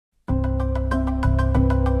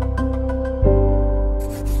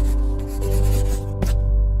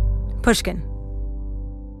Pushkin.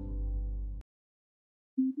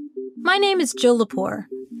 My name is Jill Lepore.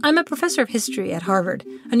 I'm a professor of history at Harvard,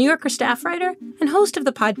 a New Yorker staff writer, and host of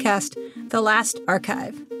the podcast The Last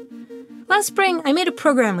Archive. Last spring, I made a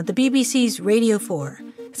program with the BBC's Radio 4.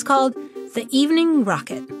 It's called The Evening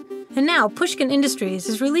Rocket. And now Pushkin Industries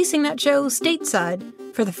is releasing that show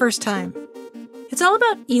stateside for the first time. It's all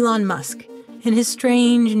about Elon Musk and his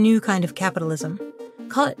strange new kind of capitalism.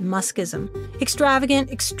 Call it Muskism,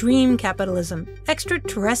 extravagant, extreme capitalism,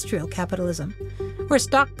 extra-terrestrial capitalism, where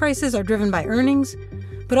stock prices are driven by earnings,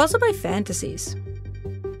 but also by fantasies.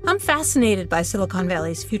 I'm fascinated by Silicon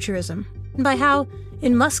Valley's futurism, and by how,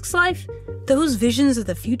 in Musk's life, those visions of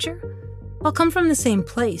the future all come from the same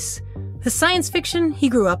place, the science fiction he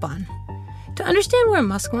grew up on. To understand where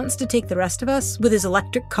Musk wants to take the rest of us, with his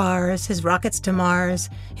electric cars, his rockets to Mars,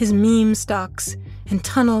 his meme stocks, and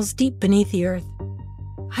tunnels deep beneath the Earth,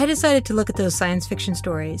 I decided to look at those science fiction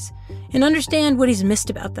stories and understand what he's missed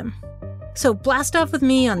about them. So blast off with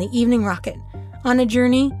me on the Evening Rocket, on a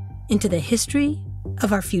journey into the history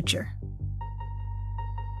of our future.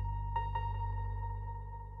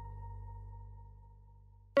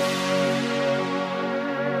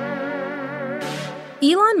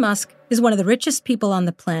 Elon Musk is one of the richest people on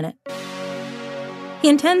the planet. He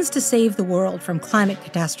intends to save the world from climate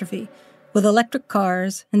catastrophe with electric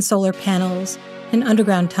cars and solar panels and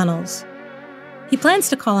underground tunnels. He plans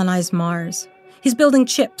to colonize Mars. He's building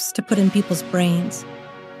chips to put in people's brains.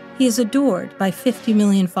 He is adored by 50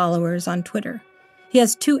 million followers on Twitter. He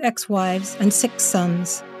has 2 ex-wives and 6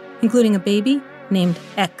 sons, including a baby named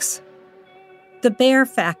X. The bare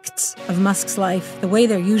facts of Musk's life, the way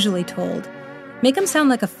they're usually told, make him sound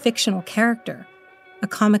like a fictional character, a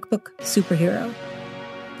comic book superhero.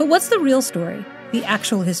 But what's the real story, the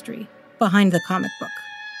actual history, behind the comic book?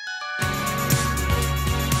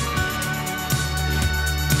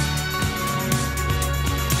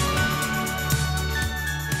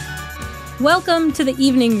 Welcome to the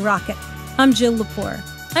Evening Rocket. I'm Jill Lepore.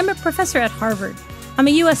 I'm a professor at Harvard. I'm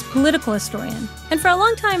a U.S. political historian, and for a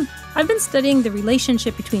long time, I've been studying the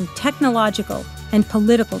relationship between technological and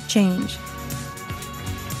political change.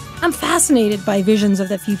 I'm fascinated by visions of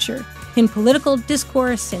the future, in political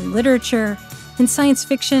discourse, in literature, in science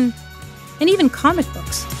fiction, and even comic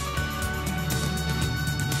books.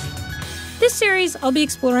 This series, I'll be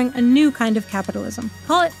exploring a new kind of capitalism.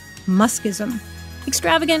 Call it Muskism.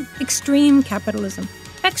 Extravagant, extreme capitalism,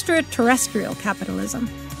 extra-terrestrial capitalism,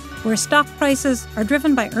 where stock prices are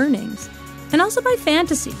driven by earnings, and also by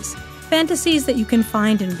fantasies. Fantasies that you can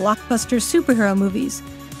find in blockbuster superhero movies,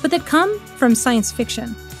 but that come from science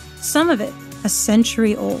fiction, some of it a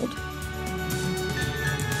century old.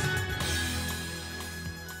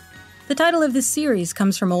 The title of this series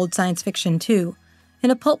comes from old science fiction, too.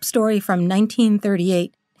 In a pulp story from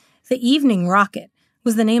 1938, The Evening Rocket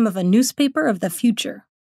was the name of a newspaper of the future.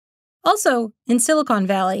 Also, in Silicon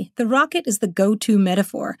Valley, the rocket is the go-to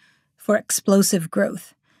metaphor for explosive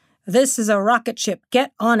growth. This is a rocket ship,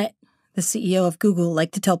 get on it, the CEO of Google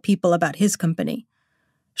liked to tell people about his company.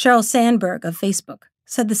 Sheryl Sandberg of Facebook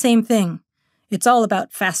said the same thing. It's all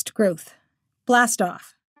about fast growth. Blast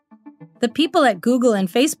off. The people at Google and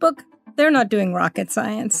Facebook, they're not doing rocket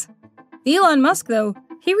science. Elon Musk, though,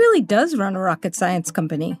 he really does run a rocket science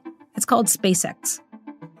company. It's called SpaceX.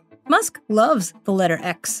 Musk loves the letter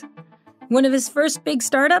X. One of his first big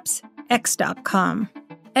startups, X.com.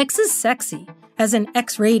 X is sexy, as in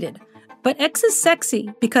X-rated. But X is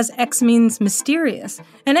sexy because X means mysterious,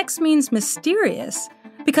 and X means mysterious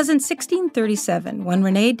because in 1637, when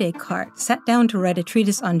René Descartes sat down to write a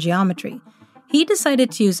treatise on geometry, he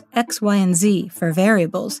decided to use X, Y, and Z for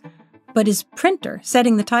variables, but his printer,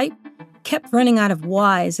 setting the type, kept running out of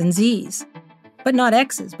Y's and Z's. But not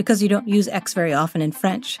X's, because you don't use X very often in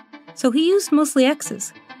French. So he used mostly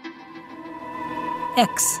X's.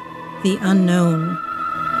 X, the unknown.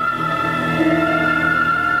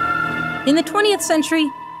 In the 20th century,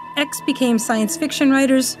 X became science fiction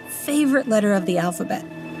writers' favorite letter of the alphabet.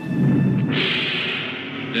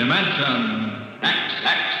 Dimension X.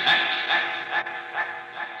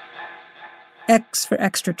 X for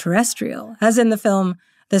extraterrestrial, as in the film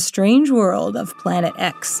The Strange World of Planet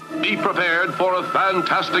X. Be prepared for a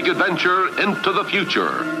fantastic adventure into the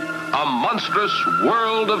future. A monstrous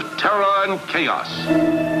world of terror and chaos.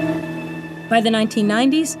 By the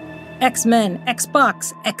 1990s, X-Men,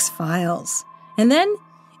 Xbox, X-Files. And then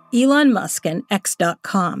Elon Musk and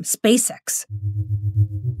X.com, SpaceX.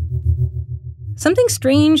 Something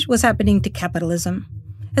strange was happening to capitalism.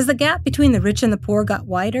 As the gap between the rich and the poor got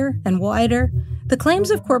wider and wider, the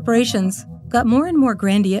claims of corporations got more and more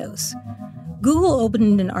grandiose. Google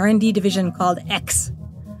opened an R&D division called X.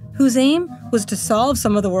 whose aim was to solve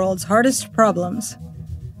some of the world's hardest problems.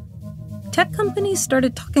 Tech companies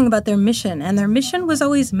started talking about their mission, and their mission was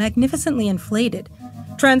always magnificently inflated,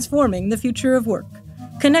 transforming the future of work,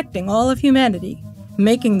 connecting all of humanity,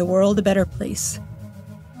 making the world a better place.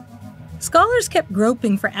 Scholars kept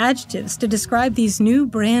groping for adjectives to describe these new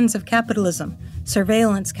brands of capitalism: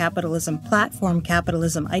 surveillance capitalism, platform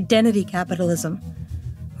capitalism, identity capitalism.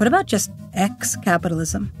 What about just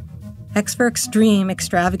X-capitalism? X for extreme,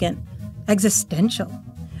 extravagant, existential.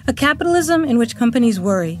 A capitalism in which companies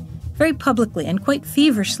worry, very publicly and quite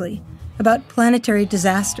feverishly, about planetary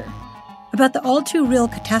disaster, about the all-too-real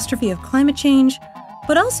catastrophe of climate change,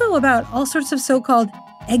 but also about all sorts of so-called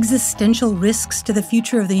existential risks to the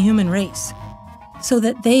future of the human race, so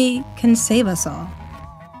that they can save us all.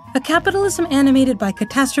 A capitalism animated by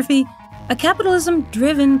catastrophe, a capitalism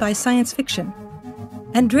driven by science fiction,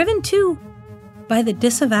 and driven, too, by the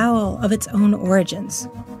disavowal of its own origins.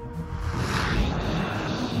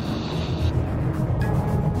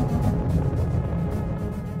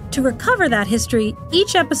 To recover that history,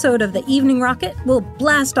 each episode of The Evening Rocket will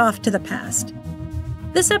blast off to the past.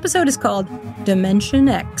 This episode is called Dimension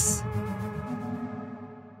X.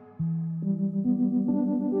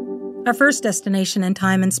 Our first destination in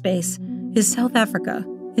time and space is South Africa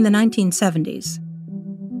in the 1970s.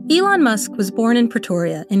 Elon Musk was born in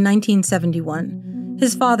Pretoria in 1971.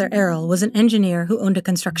 His father, Errol, was an engineer who owned a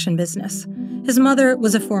construction business. His mother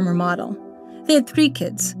was a former model. They had 3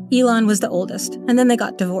 kids. Elon was the oldest, and then they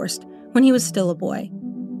got divorced when he was still a boy.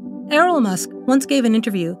 Errol Musk once gave an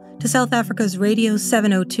interview to South Africa's Radio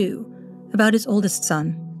 702 about his oldest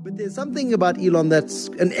son. But there's something about Elon that's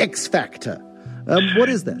an X factor. What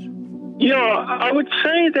is that? Yeah, I would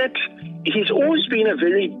say that he's always been a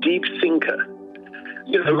very deep thinker.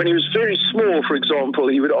 You know, when he was very small, for example,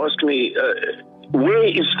 he would ask me, where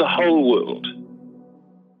is the whole world?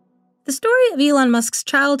 The story of Elon Musk's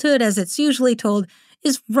childhood, as it's usually told,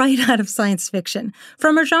 is right out of science fiction,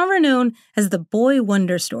 from a genre known as the boy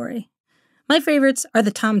wonder story. My favorites are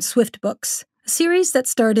the Tom Swift books, a series that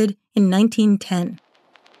started in 1910.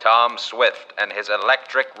 Tom Swift and his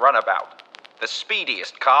electric runabout, the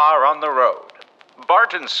speediest car on the road.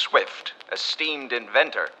 Barton Swift, a steamed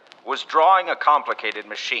inventor, was drawing a complicated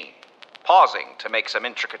machine, pausing to make some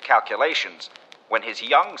intricate calculations when his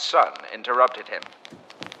young son interrupted him.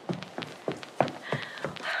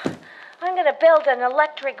 I'm going to build an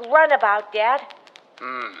electric runabout, Dad.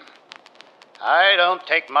 I don't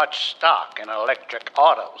take much stock in electric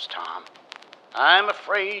autos, Tom. I'm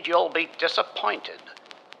afraid you'll be disappointed.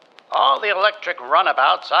 All the electric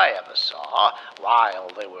runabouts I ever saw,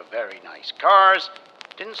 while they were very nice cars,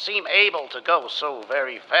 didn't seem able to go so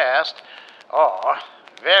very fast or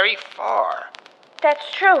very far.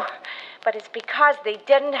 That's true, but it's because they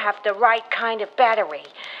didn't have the right kind of battery.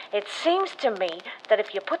 It seems to me that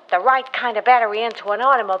if you put the right kind of battery into an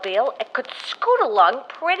automobile, it could scoot along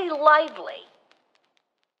pretty lively.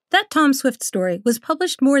 That Tom Swift story was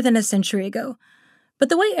published more than a century ago. But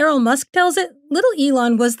the way Errol Musk tells it, little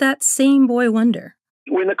Elon was that same boy wonder.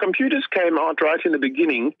 When the computers came out right in the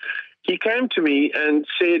beginning, he came to me and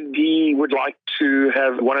said he would like to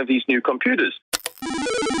have one of these new computers.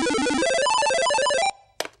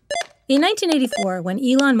 In 1984, when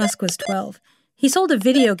Elon Musk was 12, he sold a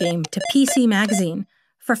video game to PC Magazine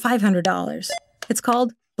for $500. It's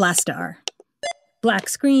called Blastar. Black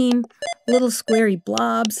screen, little squarey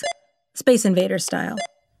blobs, Space Invader style.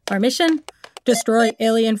 Our mission? Destroy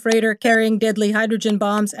alien freighter carrying deadly hydrogen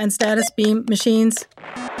bombs and status beam machines.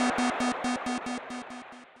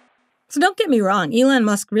 So don't get me wrong, Elon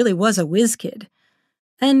Musk really was a whiz kid.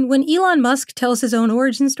 And when Elon Musk tells his own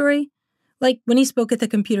origin story, like when he spoke at the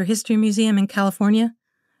Computer History Museum in California,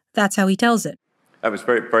 that's how he tells it. I was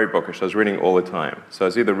very, very bookish. I was reading all the time. So I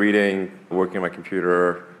was either reading, working on my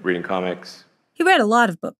computer, reading comics. He read a lot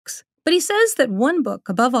of books, but he says that one book,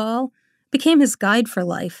 above all, became his guide for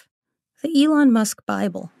life, the Elon Musk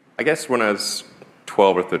Bible. I guess when I was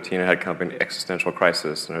 12 or 13, I had kind of an existential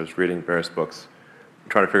crisis, and I was reading various books,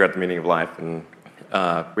 trying to figure out the meaning of life. And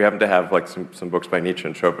we happened to have like some books by Nietzsche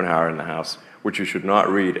and Schopenhauer in the house, which you should not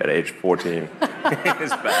read at age 14.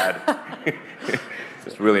 It's bad.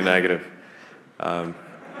 It's really negative. Then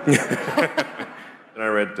I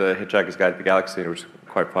read Hitchhiker's Guide to the Galaxy, which was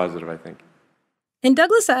quite positive, I think. In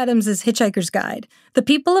Douglas Adams' Hitchhiker's Guide, the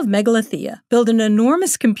people of Megalothea build an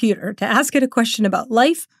enormous computer to ask it a question about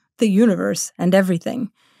life, the universe, and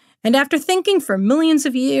everything. And after thinking for millions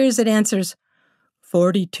of years, it answers,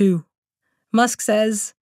 42. Musk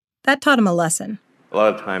says that taught him a lesson. A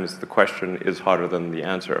lot of times the question is harder than the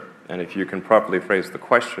answer. And if you can properly phrase the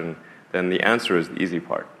question, then the answer is the easy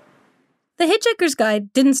part. The Hitchhiker's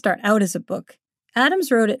Guide didn't start out as a book. Adams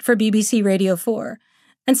wrote it for BBC Radio 4,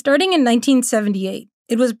 and starting in 1978,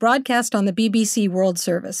 it was broadcast on the BBC World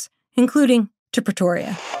Service, including to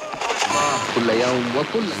Pretoria.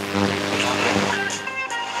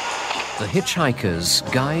 The Hitchhiker's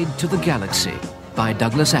Guide to the Galaxy by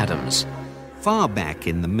Douglas Adams. Far back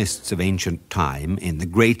in the mists of ancient time, in the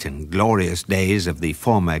great and glorious days of the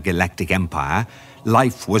former galactic empire,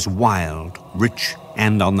 life was wild, rich,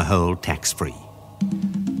 and on the whole tax-free.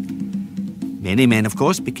 Many men, of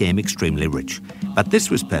course, became extremely rich. But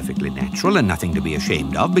this was perfectly natural and nothing to be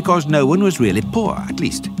ashamed of because no one was really poor, at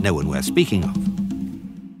least no one worth speaking of.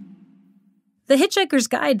 The Hitchhiker's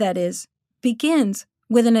Guide, that is, begins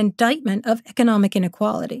with an indictment of economic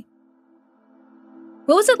inequality.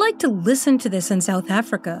 What was it like to listen to this in South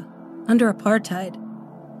Africa, under apartheid?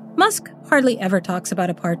 Musk hardly ever talks about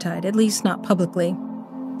apartheid, at least not publicly.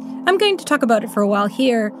 I'm going to talk about it for a while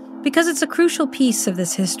here because it's a crucial piece of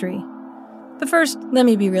this history. But first, let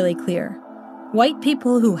me be really clear. White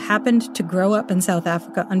people who happened to grow up in South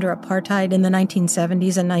Africa under apartheid in the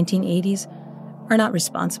 1970s and 1980s are not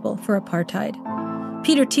responsible for apartheid.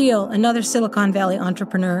 Peter Thiel, another Silicon Valley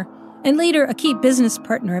entrepreneur, and later a key business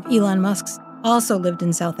partner of Elon Musk's, also lived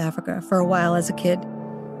in South Africa for a while as a kid.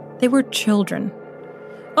 They were children.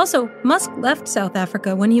 Also, Musk left South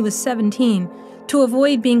Africa when he was 17 to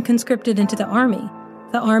avoid being conscripted into the army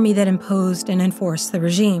that imposed and enforced the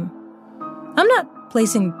regime. I'm not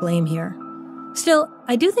placing blame here. Still,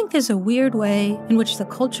 I do think there's a weird way in which the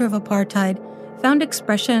culture of apartheid found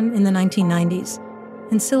expression in the 1990s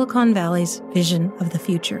in Silicon Valley's vision of the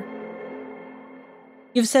future.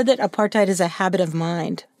 You've said that apartheid is a habit of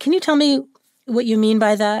mind. Can you tell me what you mean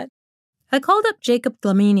by that? I called up Jacob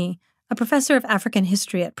Dlamini, a professor of African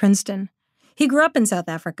history at Princeton. He grew up in South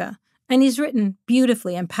Africa, and he's written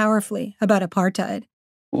beautifully and powerfully about apartheid.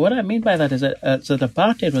 What I mean by that is that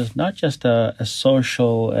apartheid was not just a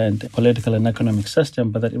social and political and economic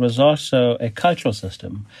system, but that it was also a cultural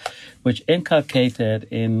system, which inculcated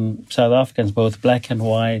in South Africans, both black and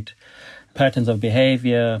white, patterns of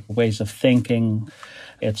behavior, ways of thinking.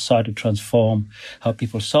 It sought to transform how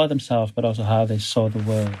people saw themselves, but also how they saw the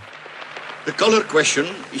world. The color question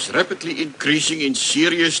is rapidly increasing in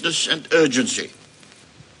seriousness and urgency.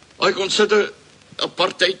 I consider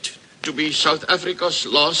apartheid to be South Africa's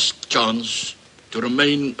last chance to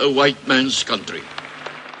remain a white man's country.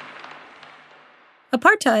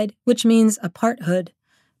 Apartheid, which means aparthood,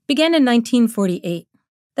 began in 1948.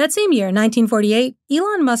 That same year, 1948,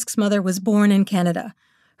 Elon Musk's mother was born in Canada.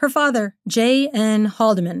 Her father, J. N.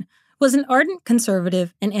 Haldeman, was an ardent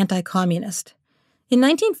conservative and anti-communist. In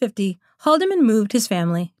 1950, Haldeman moved his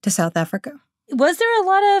family to South Africa. Was there a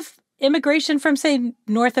lot of immigration from, say,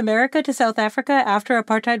 North America to South Africa after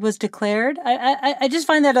apartheid was declared? I just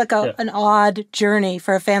find that like an odd journey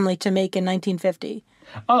for a family to make in 1950.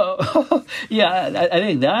 Oh, yeah, I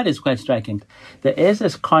think that is quite striking. There is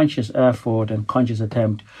this conscious effort and conscious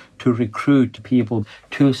attempt to recruit people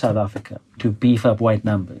to South Africa, to beef up white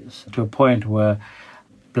numbers, to a point where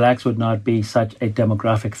blacks would not be such a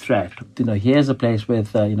demographic threat. Here's a place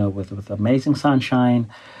with amazing sunshine,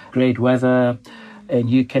 great weather, and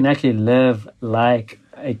you can actually live like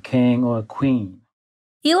a king or a queen.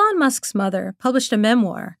 Elon Musk's mother published a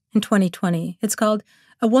memoir in 2020. It's called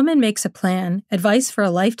A Woman Makes a Plan, Advice for a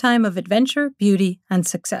Lifetime of Adventure, Beauty, and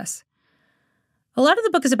Success. A lot of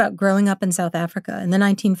the book is about growing up in South Africa in the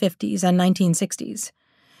 1950s and 1960s.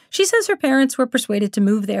 She says her parents were persuaded to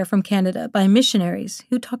move there from Canada by missionaries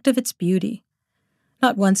who talked of its beauty.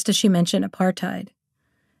 Not once does she mention apartheid.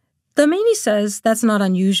 Dlamini says that's not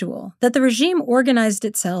unusual, that the regime organized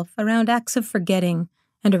itself around acts of forgetting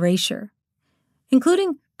and erasure,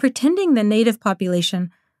 including pretending the native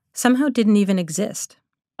population somehow didn't even exist.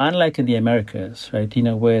 Unlike in the Americas, right,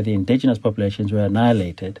 where the indigenous populations were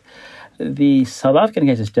annihilated, the South African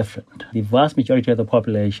case is different. The vast majority of the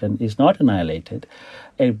population is not annihilated.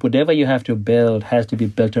 And whatever you have to build has to be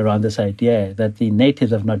built around this idea that the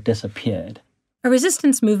natives have not disappeared. A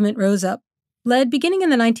resistance movement rose up, led beginning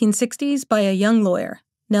in the 1960s by a young lawyer,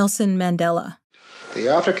 Nelson Mandela. The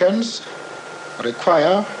Africans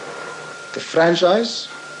require the franchise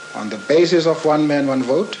on the basis of one man, one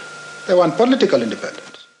vote. They want political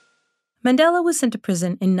independence. Mandela was sent to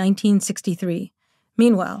prison in 1963.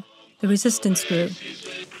 Meanwhile, the resistance grew. This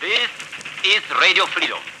is Radio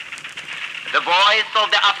Freedom, the voice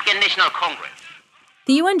of the African National Congress.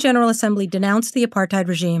 The UN General Assembly denounced the apartheid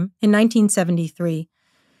regime in 1973.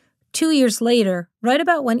 2 years later, right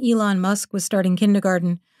about when Elon Musk was starting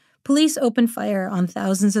kindergarten, police opened fire on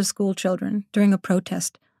thousands of school children during a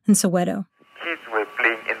protest in Soweto. Kids were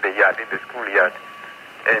playing in the yard, in the schoolyard.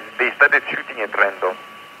 and they started shooting at random,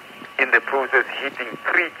 in the process hitting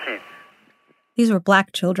 3 kids. These were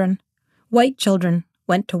black children. White children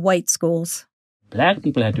went to white schools. Black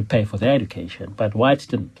people had to pay for their education, but whites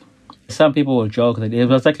didn't. Some people will joke that it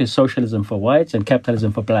was actually socialism for whites and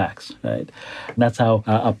capitalism for blacks, right? And that's how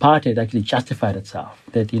apartheid actually justified itself,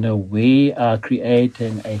 that, we are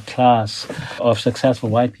creating a class of successful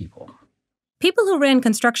white people. People who ran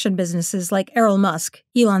construction businesses like Elon Musk,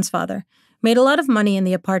 Elon's father, made a lot of money in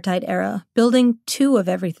the apartheid era, building 2 of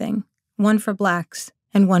everything, one for blacks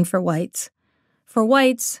and one for whites. For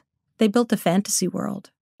whites, they built a fantasy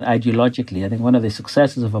world. Ideologically, I think one of the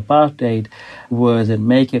successes of apartheid was in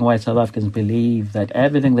making white South Africans believe that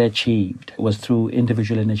everything they achieved was through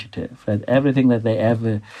individual initiative, that everything that they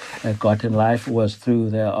ever got in life was through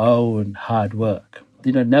their own hard work.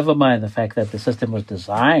 Never mind the fact that the system was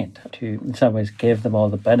designed to, in some ways, give them all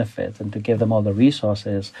the benefits and to give them all the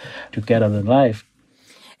resources to get on in life.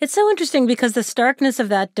 It's so interesting because the starkness of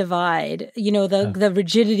that divide, the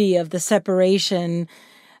rigidity of the separation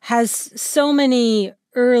has so many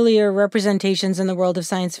earlier representations in the world of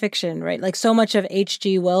science fiction, right? Like so much of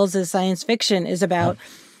H.G. Wells' science fiction is about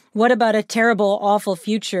what about a terrible, awful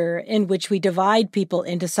future in which we divide people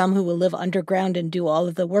into some who will live underground and do all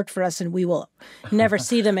of the work for us and we will never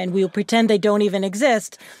see them and we will pretend they don't even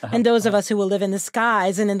exist, and those of us who will live in the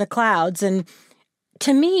skies and in the clouds. And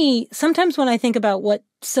to me, sometimes when I think about what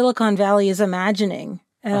Silicon Valley is imagining,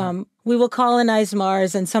 we will colonize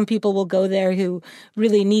Mars and some people will go there who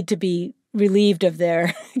really need to be relieved of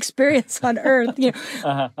their experience on Earth.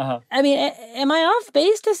 I mean, am I off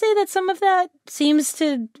base to say that some of that seems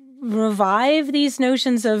to revive these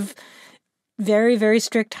notions of very, very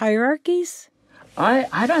strict hierarchies?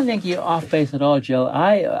 I don't think you're off base at all, Jill.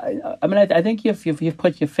 I think you've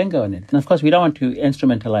put your finger on it. And of course, we don't want to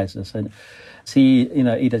instrumentalize this and see,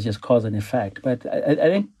 it as just cause and effect. But I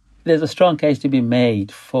think there's a strong case to be made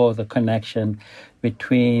for the connection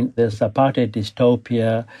between this apartheid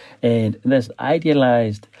dystopia and this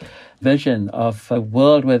idealized vision of a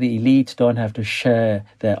world where the elites don't have to share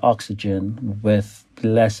their oxygen with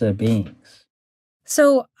lesser beings.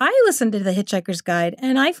 So I listened to The Hitchhiker's Guide,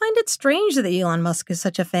 and I find it strange that Elon Musk is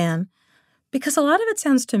such a fan, because a lot of it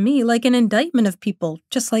sounds to me like an indictment of people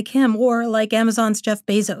just like him, or like Amazon's Jeff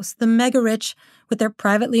Bezos, the mega-rich with their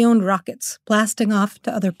privately owned rockets blasting off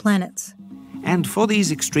to other planets. And for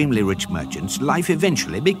these extremely rich merchants, life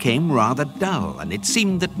eventually became rather dull, and it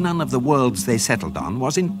seemed that none of the worlds they settled on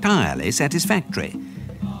was entirely satisfactory.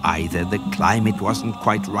 Either the climate wasn't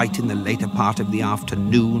quite right in the later part of the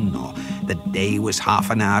afternoon, or the day was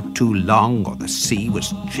half an hour too long, or the sea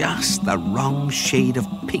was just the wrong shade of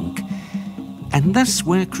pink. And thus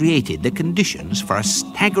were created the conditions for a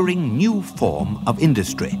staggering new form of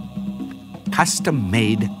industry: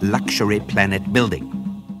 custom-made luxury planet building.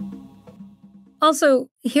 Also,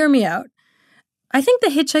 hear me out. I think The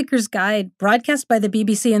Hitchhiker's Guide, broadcast by the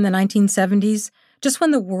BBC in the 1970s, just when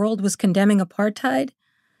the world was condemning apartheid,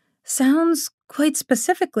 sounds quite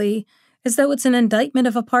specifically as though it's an indictment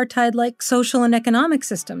of apartheid-like social and economic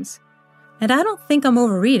systems. And I don't think I'm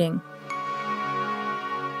overreading.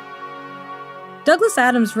 Douglas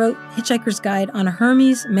Adams wrote Hitchhiker's Guide on a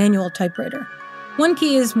Hermes manual typewriter. One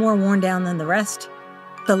key is more worn down than the rest,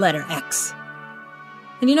 the letter X.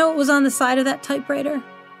 And you know what was on the side of that typewriter?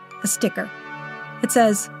 A sticker. It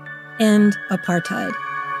says, "End Apartheid."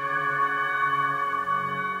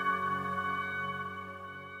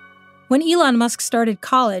 When Elon Musk started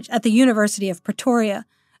college at the University of Pretoria,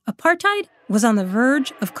 apartheid was on the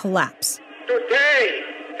verge of collapse. Today,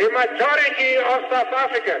 the majority of South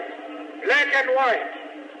Africans, black and white,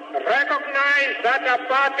 recognize that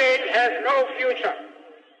apartheid has no future.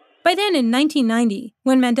 By then, in 1990,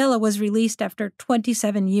 when Mandela was released after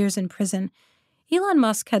 27 years in prison, Elon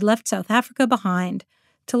Musk had left South Africa behind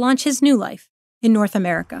to launch his new life in North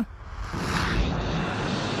America.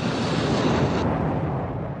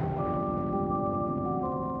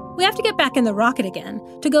 We have to get back in the rocket again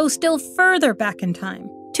to go still further back in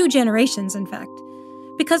time, 2 generations, in fact.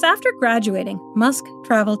 Because after graduating, Musk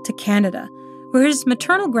traveled to Canada, where his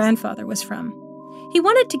maternal grandfather was from. He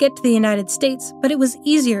wanted to get to the United States, but it was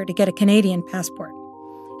easier to get a Canadian passport.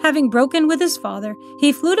 Having broken with his father,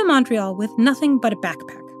 he flew to Montreal with nothing but a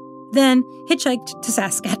backpack. Then hitchhiked to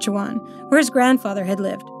Saskatchewan, where his grandfather had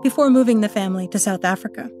lived, before moving the family to South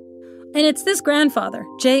Africa. And it's this grandfather,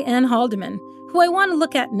 J.N. Haldeman, who I want to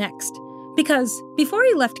look at next, because before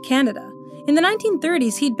he left Canada, in the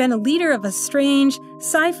 1930s he'd been a leader of a strange,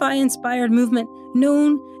 sci-fi-inspired movement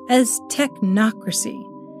known as technocracy.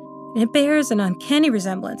 It bears an uncanny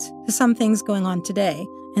resemblance to some things going on today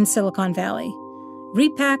in Silicon Valley,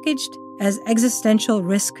 repackaged as existential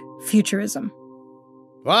risk futurism.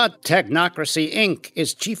 What Technocracy Inc.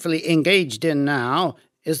 is chiefly engaged in now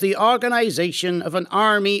is the organization of an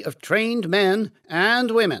army of trained men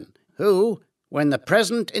and women who, when the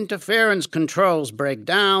present interference controls break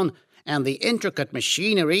down and the intricate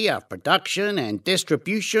machinery of production and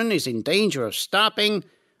distribution is in danger of stopping,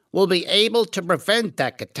 will be able to prevent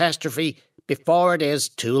that catastrophe before it is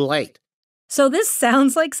too late. So this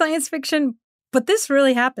sounds like science fiction, but this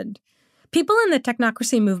really happened. People in the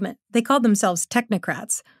technocracy movement, they called themselves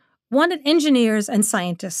technocrats, wanted engineers and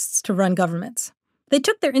scientists to run governments. They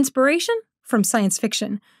took their inspiration from science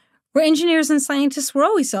fiction, where engineers and scientists were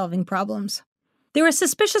always solving problems. They were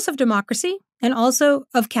suspicious of democracy and also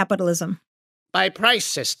of capitalism. By price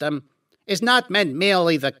system is not meant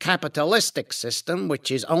merely the capitalistic system,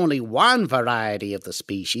 which is only one variety of the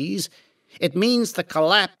species. It means the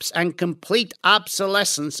collapse and complete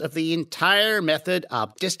obsolescence of the entire method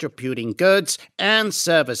of distributing goods and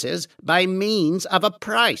services by means of a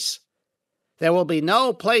price. There will be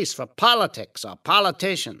no place for politics or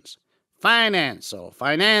politicians, finance or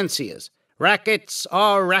financiers, rackets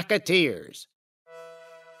or racketeers.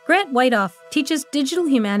 Grant Whiteoff teaches digital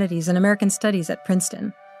humanities and American studies at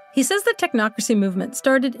Princeton. He says the technocracy movement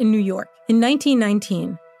started in New York in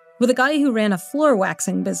 1919 with a guy who ran a floor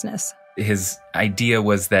waxing business. His idea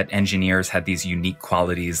was that engineers had these unique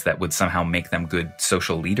qualities that would somehow make them good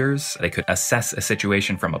social leaders. They could assess a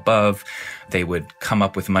situation from above. They would come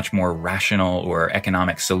up with much more rational or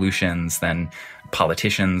economic solutions than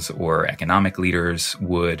politicians or economic leaders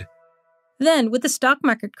would. Then, with the stock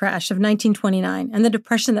market crash of 1929 and the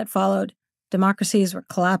depression that followed, democracies were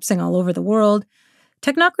collapsing all over the world.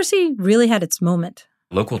 Technocracy really had its moment.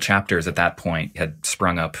 Local chapters at that point had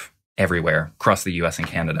sprung up everywhere across the US and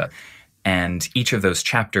Canada. And each of those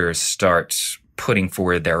chapters start putting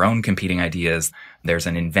forward their own competing ideas. There's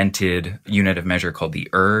an invented unit of measure called the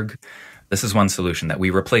erg. This is one solution, that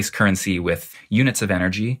we replace currency with units of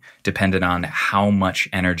energy dependent on how much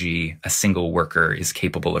energy a single worker is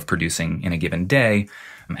capable of producing in a given day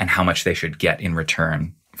and how much they should get in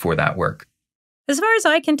return for that work. As far as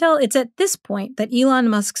I can tell, it's at this point that Elon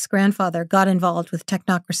Musk's grandfather got involved with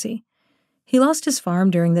technocracy. He lost his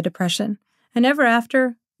farm during the Depression, and ever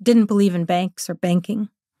after, didn't believe in banks or banking.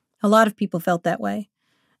 A lot of people felt that way.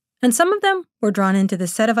 And some of them were drawn into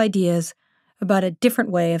this set of ideas about a different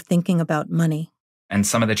way of thinking about money. And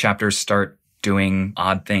some of the chapters start doing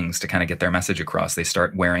odd things to kind of get their message across. They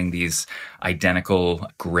start wearing these identical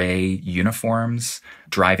gray uniforms,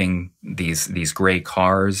 driving these gray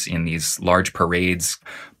cars in these large parades,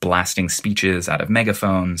 blasting speeches out of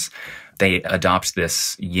megaphones. They adopt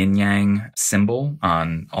this yin-yang symbol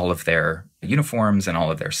on all of their uniforms and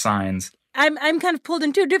all of their signs. I'm kind of pulled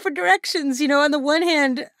in two different directions. You know, on the one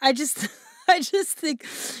hand, I just think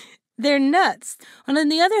they're nuts. And on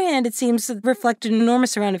the other hand, it seems to reflect an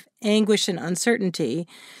enormous amount of anguish and uncertainty.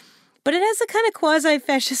 But it has a kind of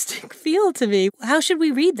quasi-fascistic feel to me. How should we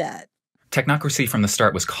read that? Technocracy from the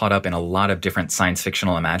start was caught up in a lot of different science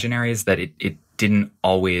fictional imaginaries that it didn't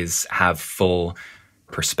always have full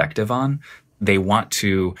perspective on. They want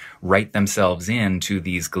to write themselves into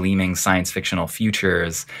these gleaming science fictional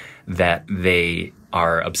futures that they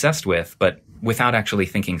are obsessed with, but without actually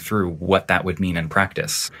thinking through what that would mean in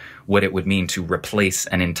practice, what it would mean to replace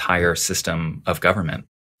an entire system of government.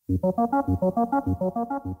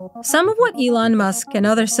 Some of what Elon Musk and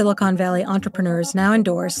other Silicon Valley entrepreneurs now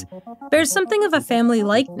endorse bears something of a family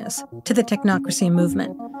likeness to the technocracy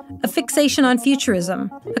movement, a fixation on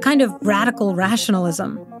futurism, a kind of radical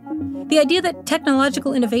rationalism. The idea that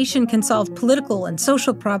technological innovation can solve political and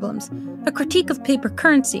social problems, a critique of paper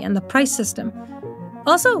currency and the price system.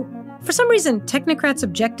 Also, for some reason, technocrats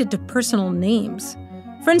objected to personal names.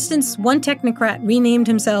 For instance, one technocrat renamed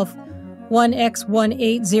himself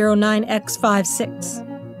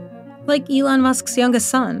 1X1809X56. Like Elon Musk's youngest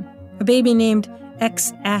son, a baby named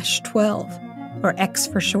X-12, or X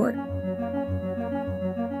for short.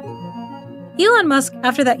 Elon Musk,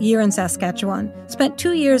 after that year in Saskatchewan, spent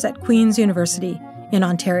 2 years at Queen's University in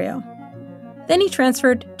Ontario. Then he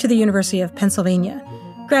transferred to the University of Pennsylvania,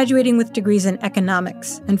 graduating with degrees in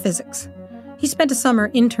economics and physics. He spent a summer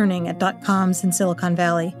interning at .coms in Silicon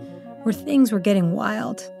Valley, where things were getting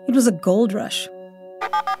wild. It was a gold rush.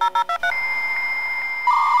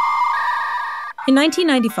 In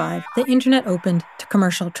 1995, the internet opened to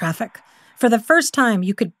commercial traffic. For the first time,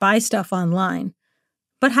 you could buy stuff online.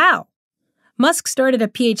 But how? Musk started a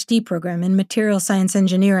PhD program in material science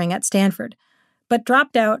engineering at Stanford, but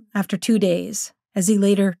dropped out after 2 days, as he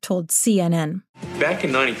later told CNN. Back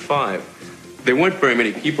in '95, there weren't very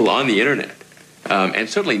many people on the internet, and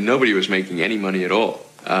certainly nobody was making any money at all.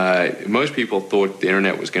 most people thought the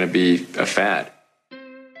internet was going to be a fad.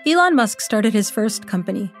 Elon Musk started his first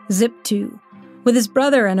company, Zip2, with his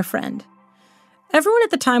brother and a friend. Everyone at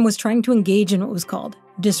the time was trying to engage in what was called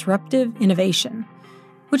disruptive innovation,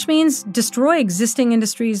 which means destroy existing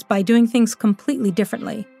industries by doing things completely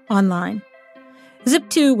differently online.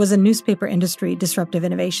 Zip2 was a newspaper industry disruptive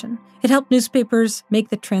innovation. It helped newspapers make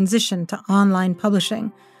the transition to online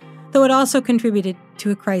publishing, though it also contributed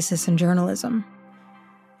to a crisis in journalism.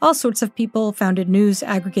 All sorts of people founded news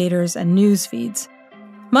aggregators and news feeds.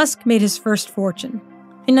 Musk made his first fortune.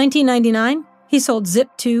 In 1999, he sold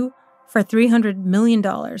Zip2 for $300 million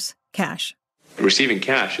cash. Receiving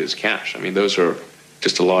cash is cash. I mean, those are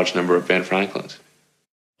just a large number of Ben Franklins.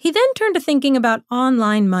 He then turned to thinking about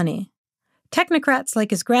online money. Technocrats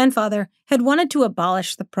like his grandfather had wanted to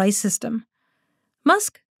abolish the price system.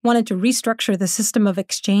 Musk wanted to restructure the system of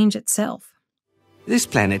exchange itself. This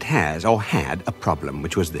planet has, or had, a problem,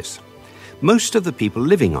 which was this. Most of the people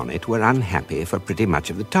living on it were unhappy for pretty much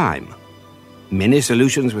of the time. Many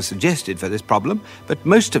solutions were suggested for this problem, but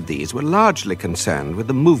most of these were largely concerned with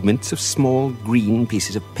the movements of small green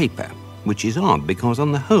pieces of paper, which is odd because,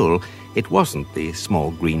 on the whole, it wasn't the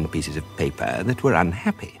small green pieces of paper that were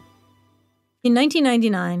unhappy. In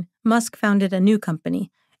 1999, Musk founded a new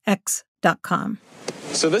company, X.com.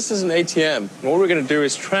 So this is an ATM. What we're going to do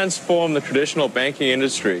is transform the traditional banking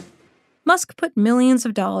industry. Musk put millions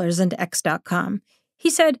of dollars into X.com. He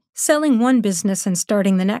said selling one business and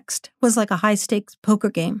starting the next was like a high-stakes poker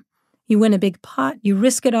game. You win a big pot, you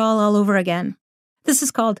risk it all over again. This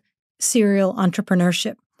is called serial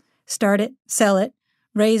entrepreneurship. Start it, sell it,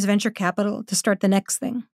 raise venture capital to start the next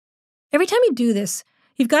thing. Every time you do this,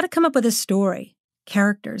 you've got to come up with a story,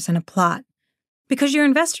 characters, and a plot. Because your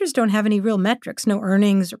investors don't have any real metrics, no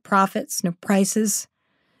earnings or profits, no prices.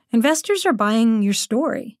 Investors are buying your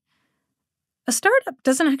story. A startup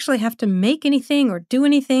doesn't actually have to make anything or do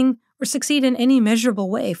anything or succeed in any measurable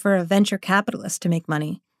way for a venture capitalist to make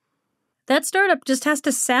money. That startup just has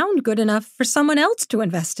to sound good enough for someone else to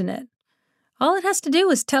invest in it. All it has to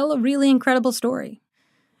do is tell a really incredible story.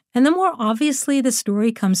 And the more obviously the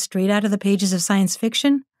story comes straight out of the pages of science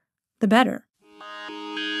fiction, the better.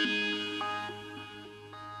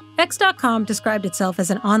 X.com described itself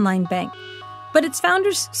as an online bank, but its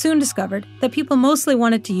founders soon discovered that people mostly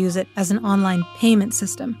wanted to use it as an online payment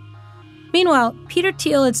system. Meanwhile, Peter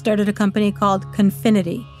Thiel had started a company called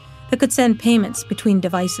Confinity that could send payments between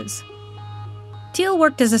devices. Thiel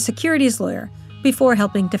worked as a securities lawyer before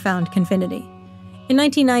helping to found Confinity. In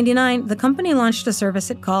 1999, the company launched a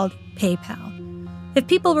service it called PayPal. If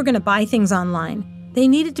people were going to buy things online, they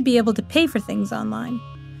needed to be able to pay for things online.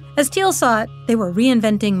 As Thiel saw it, they were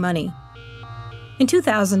reinventing money. In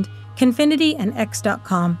 2000, Confinity and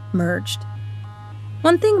X.com merged.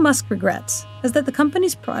 One thing Musk regrets is that the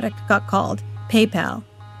company's product got called PayPal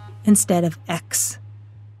instead of X.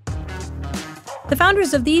 The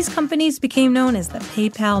founders of these companies became known as the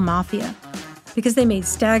PayPal Mafia because they made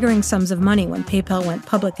staggering sums of money when PayPal went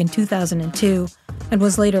public in 2002 and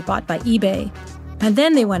was later bought by eBay. And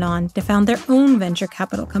then they went on to found their own venture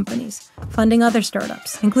capital companies, funding other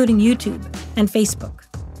startups, including YouTube and Facebook.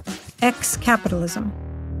 Capitalism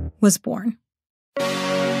was born.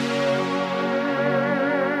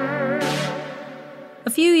 A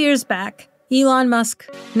few years back, Elon Musk,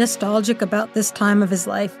 nostalgic about this time of his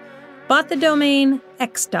life, bought the domain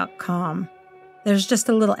X.com. There's just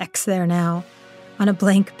a little X there now, on a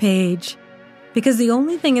blank page, because the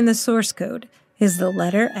only thing in the source code is the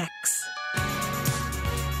letter X.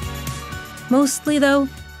 Mostly, though,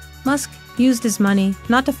 Musk used his money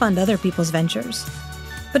not to fund other people's ventures,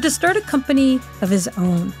 but to start a company of his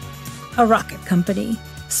own. A rocket company,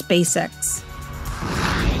 SpaceX.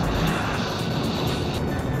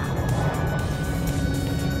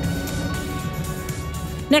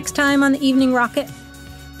 Next time on the Evening Rocket,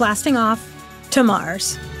 blasting off to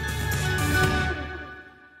Mars.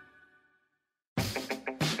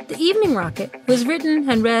 The Evening Rocket was written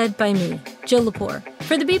and read by me, Jill Lepore.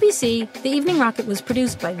 For the BBC, The Evening Rocket was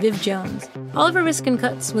produced by Viv Jones. Oliver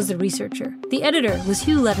Riskin-Cutts was the researcher. The editor was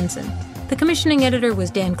Hugh Levinson. The commissioning editor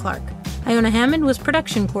was Dan Clark. Iona Hammond was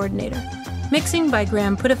production coordinator. Mixing by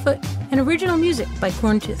Graham Putafoot, and original music by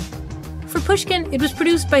Corntooth. For Pushkin, it was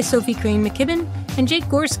produced by Sophie Crane McKibben and Jake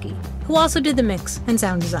Gorski, who also did the mix and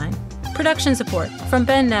sound design. Production support from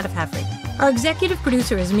Ben Nadafhafri. Our executive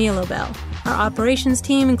producer is Mia Lobel. Our operations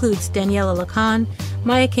team includes Daniela Lacan,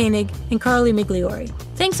 Maya Koenig, and Carly Migliori.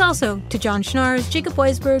 Thanks also to John Schnars, Jacob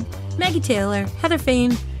Weisberg, Maggie Taylor, Heather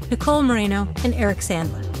Fain, Nicole Moreno, and Eric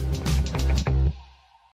Sandler.